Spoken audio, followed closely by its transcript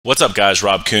What's up, guys?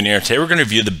 Rob Kuhn here. Today we're going to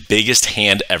review the biggest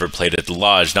hand ever played at the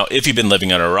Lodge. Now, if you've been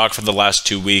living under a rock for the last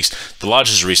 2 weeks, the Lodge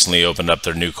has recently opened up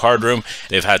their new card room.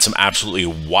 They've had some absolutely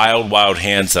wild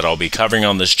hands that I'll be covering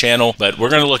on this channel, but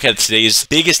we're going to look at today's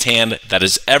biggest hand that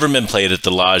has ever been played at the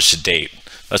Lodge to date.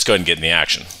 Let's go ahead and get in the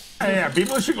action. Yeah,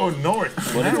 people should go north.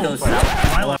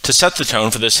 To set the tone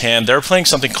for this hand, they're playing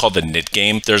something called the Nit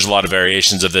game. There's a lot of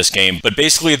variations of this game, but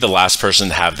basically the last person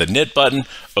to have the Nit button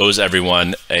owes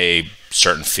everyone a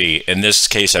certain fee. In this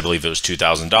case, I believe it was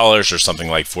 $2,000 or something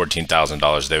like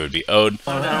 $14,000 they would be owed.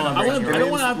 I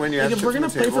don't want to. When you like, have if we're gonna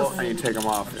play for, and you take them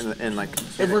off in like.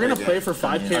 if we're gonna play for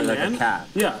 5K like a man, cat.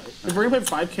 yeah. If we're gonna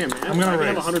play 5K man, I'm gonna I can have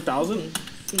raise. 100,000.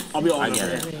 I'll be all in. I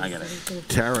get it.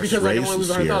 Terrace Because I can only lose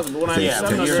raises here. 100,000. But when I Yeah, have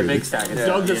but you're a 700, big stack.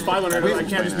 Doug does 500. I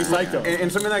can't just be psycho.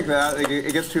 And something like that,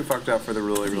 it gets too fucked up for the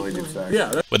really deep stacks.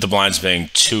 Yeah. With the blinds being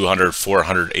 $200,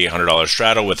 $400, $800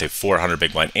 straddle with a 400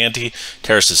 big blind ante,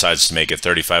 Terrace decides to make it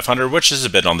 $3,500, which is a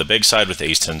bit on the big side with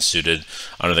ace-10 suited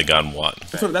under the gun 1.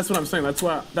 That's what I'm saying. That's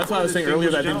why I was saying earlier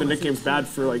that I think the Nick game's bad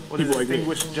for like people like me.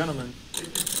 Distinguished gentlemen.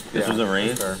 This was a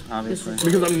raise, obviously.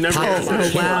 Because I'm never.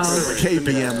 Wow.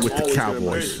 KBM with the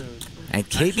Cowboys. And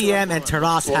KBM and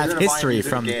Taras have history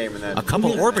from a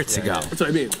couple orbits ago. That's what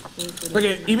I mean.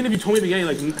 Like, even if you told me the game,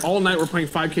 like all night we're playing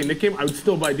 5K Nick game, I would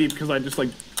still buy deep because I just like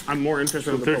I'm more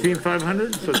interested in the poker.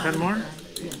 13,500, so 10 more.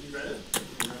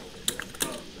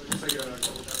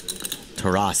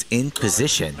 Taras in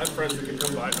position,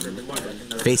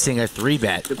 facing a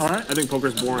 3-bet, All right. I think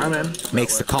poker's boring. I'm in.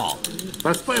 makes the call.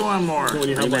 Let's play one more. When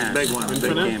you have like big one,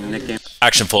 infinite. Nick game.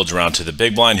 Action folds around to the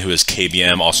big blind, who is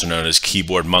KBM, also known as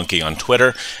Keyboard Monkey on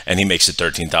Twitter, and he makes it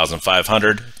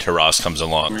 $13,500. Terrace comes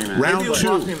along. Round Maybe 2,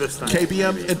 blocking this time.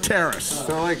 KBM and Terrace.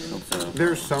 So like,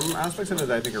 there's some aspects of it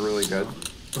that I think are really good,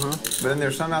 but then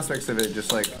there's some aspects of it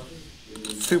just like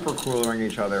super coolering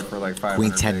each other for like 500.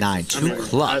 Queen 10-9, two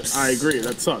clubs. I agree.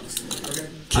 That sucks.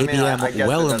 KBM I guess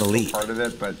well that in the that's lead. part of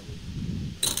it, but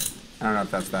I don't know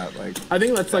if that's that like. I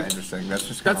think that's like interesting. That's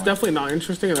just that's definitely not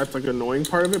interesting, and that's like the annoying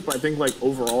part of it. But I think like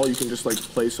overall, you can just like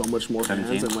play so much more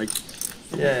hands and like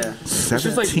Yeah. just,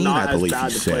 like, 17, not I as believe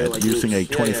bad he to play, said, like, using a it's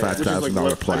just, like, $25,000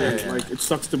 left plaque. hand. Like it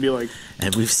sucks to be like.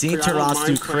 And we've seen Like, I don't Taras do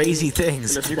mind crazy playing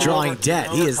things, in this drawing spot. debt.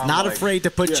 He is not Like, afraid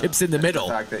to put yeah. chips in the middle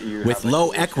The fact that you with have, like, low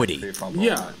the worst equity. chance to fumble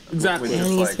Yeah, that. exactly. Which is,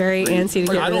 And he's like, very antsy to Like,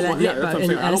 get I rid of don't that want. Yeah, knit that's what I'm button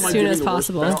saying. I don't as mind soon giving as the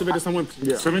possible. best of it to someone.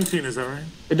 Yeah. 17 is that right?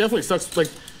 It definitely sucks. Like,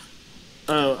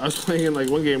 I was playing in like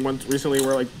one game once recently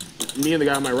where like me and the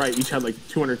guy on my right each had like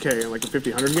 200K and like a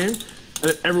 50-100 game, and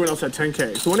then everyone else had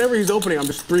 10K. So whenever he's opening, I'm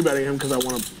just 3-betting him because I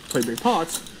want to play big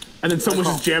pots, and then someone's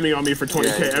just jamming on me for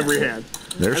 20K Yeah, every hand.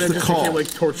 There's And it the just call. became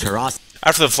like torture. Taras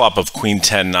After the flop of Queen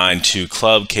 10-9 to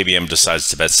club, KBM decides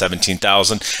to bet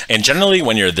 $17,000. And generally,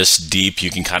 when you're this deep, you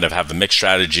can kind of have a mixed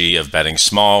strategy of betting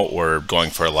small or going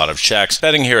for a lot of checks.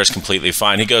 Betting here is completely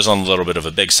fine. He goes on a little bit of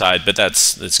a big side, but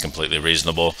it's completely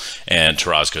reasonable. And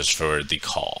Taras goes for the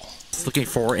call. looking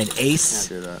for an ace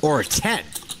Can't do that. or a 10.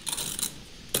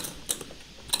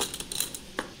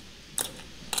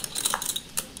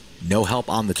 No help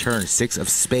on the turn. 6 of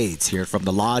spades here from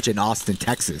the Lodge in Austin,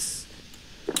 Texas.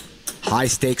 High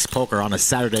stakes poker on a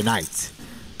Saturday night.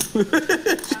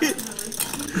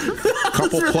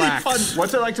 Couple plaques.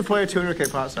 What's it like to play a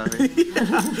 200K pot, Sammy?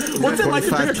 What's it like to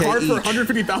pick a 25K card for each.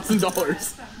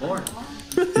 $150,000?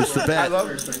 It's the bet.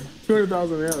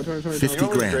 200,000, yeah, 220,000. 50 You know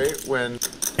what's grand. great when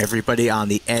Everybody on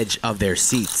the edge of their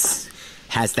seats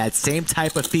has that same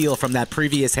type of feel from that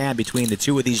previous hand between the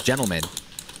two of these gentlemen.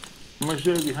 How much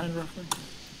do you behind roughly?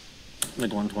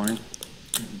 like 120.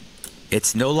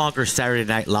 It's no longer Saturday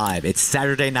Night Live. It's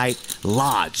Saturday Night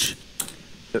Lodge.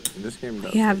 This game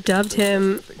does. You have dubbed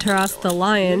him Taras the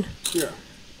Lion. Yeah.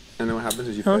 And then what happens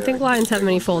is you I don't play, think like, lions have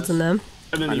many like folds this, in them.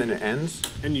 And then, And you, then it ends.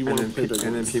 and you And want to then, play big and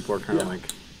then ones. people are kind of Yeah. like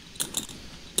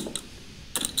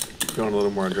going a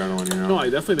little more adrenaline, you know? No, I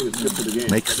definitely think it's good for the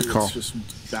game. Makes I think the call. It's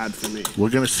just bad for me. We're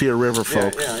going to see a river, yeah,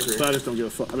 folks. yeah, I agree. So I just don't give a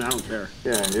fuck. I mean, I don't care.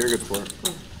 Yeah, you're a good sport.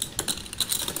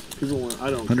 People want, I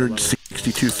don't care about it.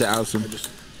 162,000.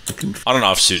 On an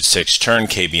offsuit 6 turn,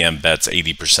 KBM bets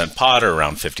 80% pot, or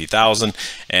around 50,000,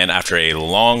 and after a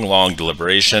long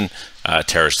deliberation,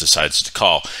 Terrace decides to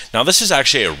call. Now, this is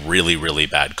actually a really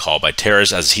bad call by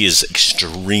Terrace, as he is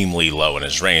extremely low in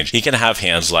his range. He can have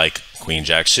hands like Queen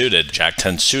Jack suited, Jack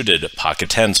 10 suited, pocket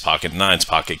 10s, pocket 9s,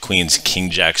 pocket queens, King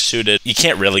Jack suited. You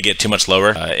can't really get too much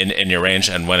lower in your range,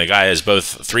 and when a guy is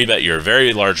both 3-bet your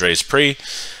very large raise pre,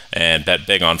 and bet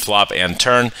big on flop and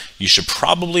turn, you should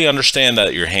probably understand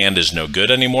that your hand is no good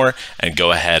anymore and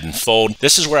go ahead and fold.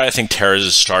 This is where I think Terez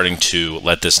is starting to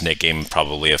let this Nick game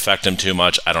probably affect him too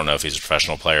much. I don't know if he's a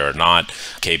professional player or not.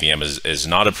 KBM is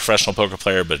not a professional poker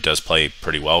player, but does play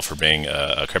pretty well for being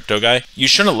a crypto guy. You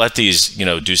shouldn't let these,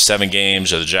 do 7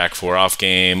 games or the Jack 4 off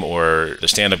game or the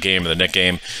stand-up game or the Nick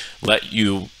game let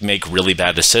you make really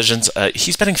bad decisions.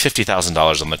 He's betting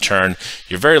 $50,000 on the turn.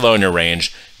 You're very low in your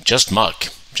range. Just muck.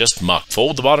 Just muck.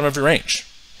 Fold the bottom of your range.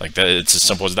 Like that. It's as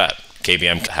simple as that.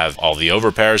 KBM can have all the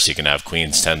overpairs. He can have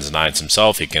queens, 10s, 9s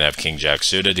himself. He can have king, jack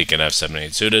suited. He can have 7,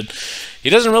 8 suited. He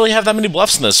doesn't really have that many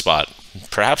bluffs in this spot.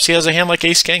 Perhaps he has a hand like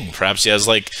ace king. Perhaps he has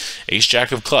like ace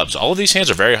jack of clubs. All of these hands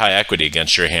are very high equity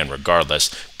against your hand regardless,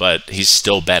 but he's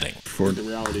still betting. The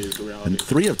reality is the reality. And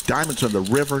 3 of diamonds on the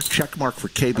river. Check mark for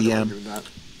KBM.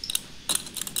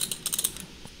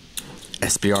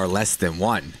 SBR less than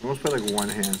 1. I almost play like one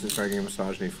hand since I gave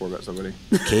misogyny 4-bet somebody.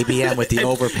 KBM with the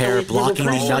overpair blocking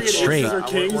the nut straight.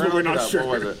 Kings, but we're not sure.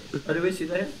 What was it? Oh, did we see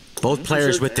that? Both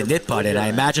players with the nit button. I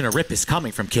imagine a rip is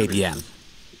coming from KBM.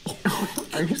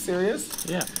 Are you serious?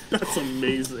 Yeah. That's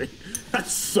amazing.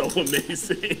 That's so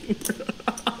amazing.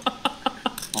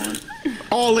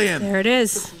 All in. There it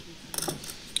is.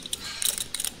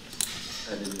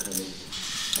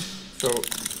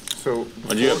 So.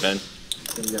 What do you have, Ben?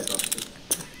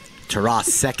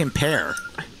 Taras, second pair.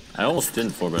 I almost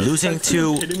didn't 4-bet. Losing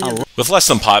to a With less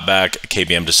than pot back,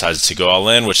 KBM decides to go all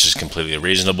in, which is completely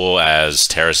reasonable as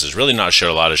Terez has really not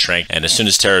showed a lot of strength. And as soon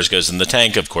as Terez goes in the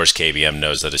tank, of course, KBM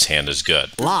knows that his hand is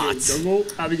good. lots. Jungle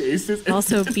having aces.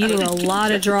 Also beating a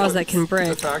lot of draws that can The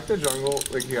break. fact that jungle,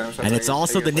 like you understand, And it's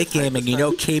also the Nick game, and you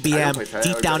know KBM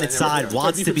deep down inside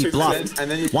wants to be bluffed,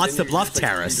 wants to bluff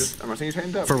Terez I'm not saying he's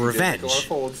hand up. for You just revenge. go our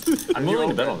folds. I'm willing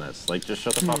to bet on this. Like, just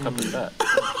shut the fuck up and bet.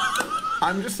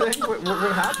 I'm just saying what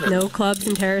happened. No clubs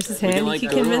in Terez's hand. like, He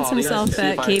go convinced all, you himself guys see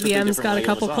that if I took a KBM's different got a way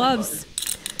couple on clubs.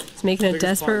 He's making a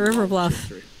desperate river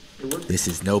bluff. This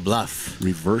is no bluff.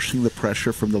 Reversing the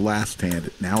pressure from the last hand.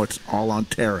 Now it's all on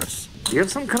Terrace. Do you have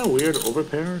some kind of weird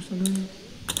overpair or something?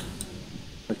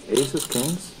 Like aces,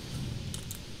 kings?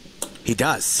 He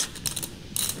does.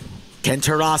 Can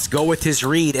Taras go with his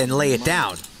read and lay it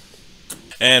down?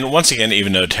 And once again,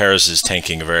 even though Terez is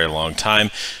tanking a very long time,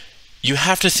 you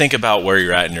have to think about where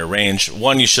you're at in your range.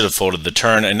 One, you should have folded the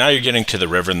turn, and now you're getting to the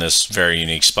river in this very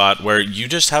unique spot where you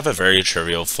just have a very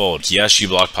trivial fold. Yes, you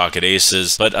block pocket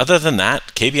aces, but other than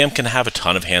that, KBM can have a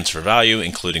ton of hands for value,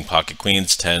 including pocket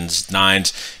queens, 10s,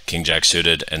 9s, king jack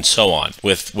suited, and so on.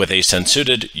 With ace 10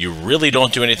 suited, you really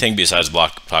don't do anything besides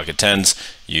block pocket 10s.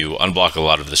 You unblock a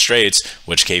lot of the straights,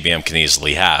 which KBM can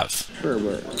easily have. Sure,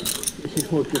 but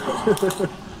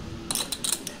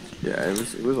Yeah, it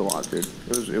was a lot, dude.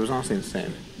 It was honestly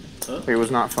insane. It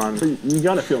was not fun. you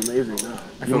gotta feel amazing now.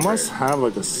 You must have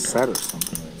like a set or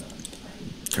something.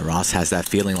 Taras has that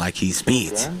feeling like he's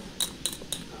beat. Yeah.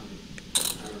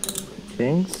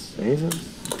 Kings, aces.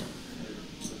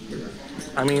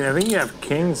 I mean, I think you have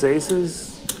kings,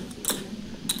 aces,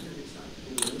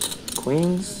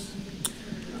 queens,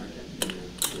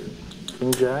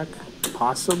 king jack,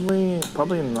 possibly,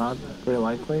 probably not very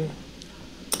likely.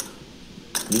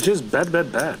 You just bet.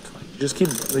 Like, you just keep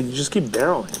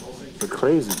barreling. You're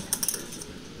crazy.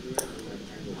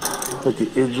 Look,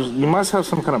 you must have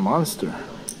some kind of monster.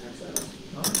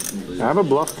 I have a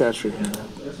bluff catcher here.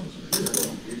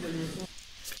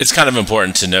 It's kind of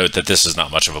important to note that this is not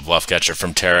much of a bluff catcher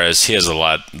from Terez. He has a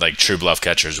lot, like true bluff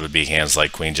catchers would be hands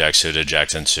like queen jack suited, jack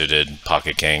 10 suited,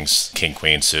 pocket kings, king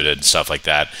queen suited, stuff like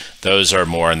that. Those are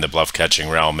more in the bluff catching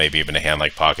realm, maybe even a hand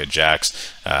like pocket jacks,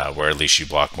 where at least you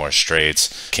block more straights.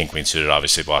 King queen suited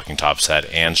obviously blocking top set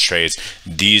and straights.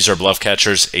 These are bluff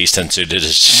catchers. Ace 10 suited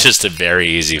is just a very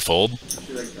easy fold.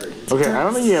 Okay, I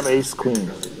don't think you have ace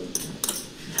queen.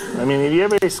 I mean, if you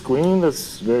have ace queen,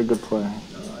 that's a very good play.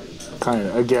 Kind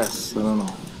of, I guess. I don't know.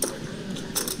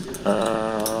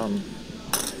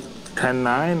 10-9?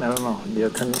 I don't know. Yeah,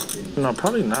 10. No,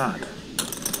 probably not.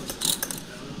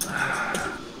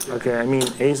 Okay, I mean,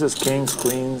 aces, kings,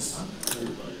 queens.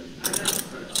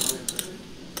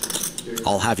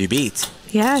 I'll have you beat.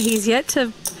 Yeah, he's yet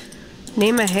to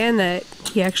name a hand that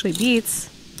he actually beats.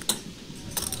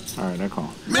 All right, I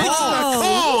call. Makes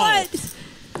Oh, what?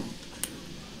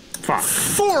 Fuck.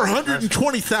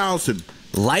 420,000.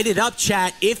 Light it up,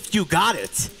 chat, if you got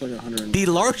it. Like 100. The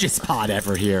largest pot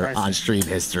ever here on Stream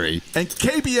History. And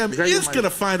KBM is going to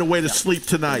find a way to sleep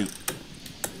tonight.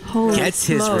 Holy Gets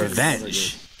his smokes.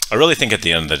 revenge. I really think at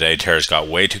the end of the day, Terrace got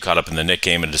way too caught up in the Nick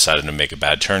game and decided to make a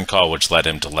bad turn call, which led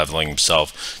him to leveling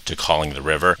himself to calling the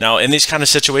river. Now, in these kind of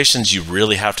situations, you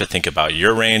really have to think about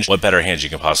your range, what better hands you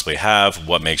can possibly have,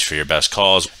 what makes for your best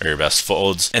calls or your best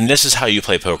folds. And this is how you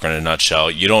play poker in a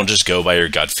nutshell. You don't just go by your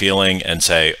gut feeling and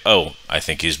say, oh, I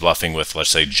think he's bluffing with, let's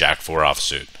say, Jack 4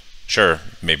 offsuit. Sure,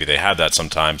 maybe they have that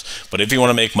sometimes, but if you want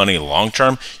to make money long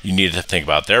term, you need to think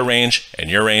about their range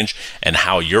and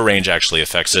how your range actually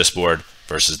affects this board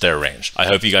versus their range. I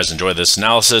hope you guys enjoyed this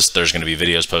analysis. There's going to be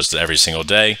videos posted every single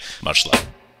day. Much love.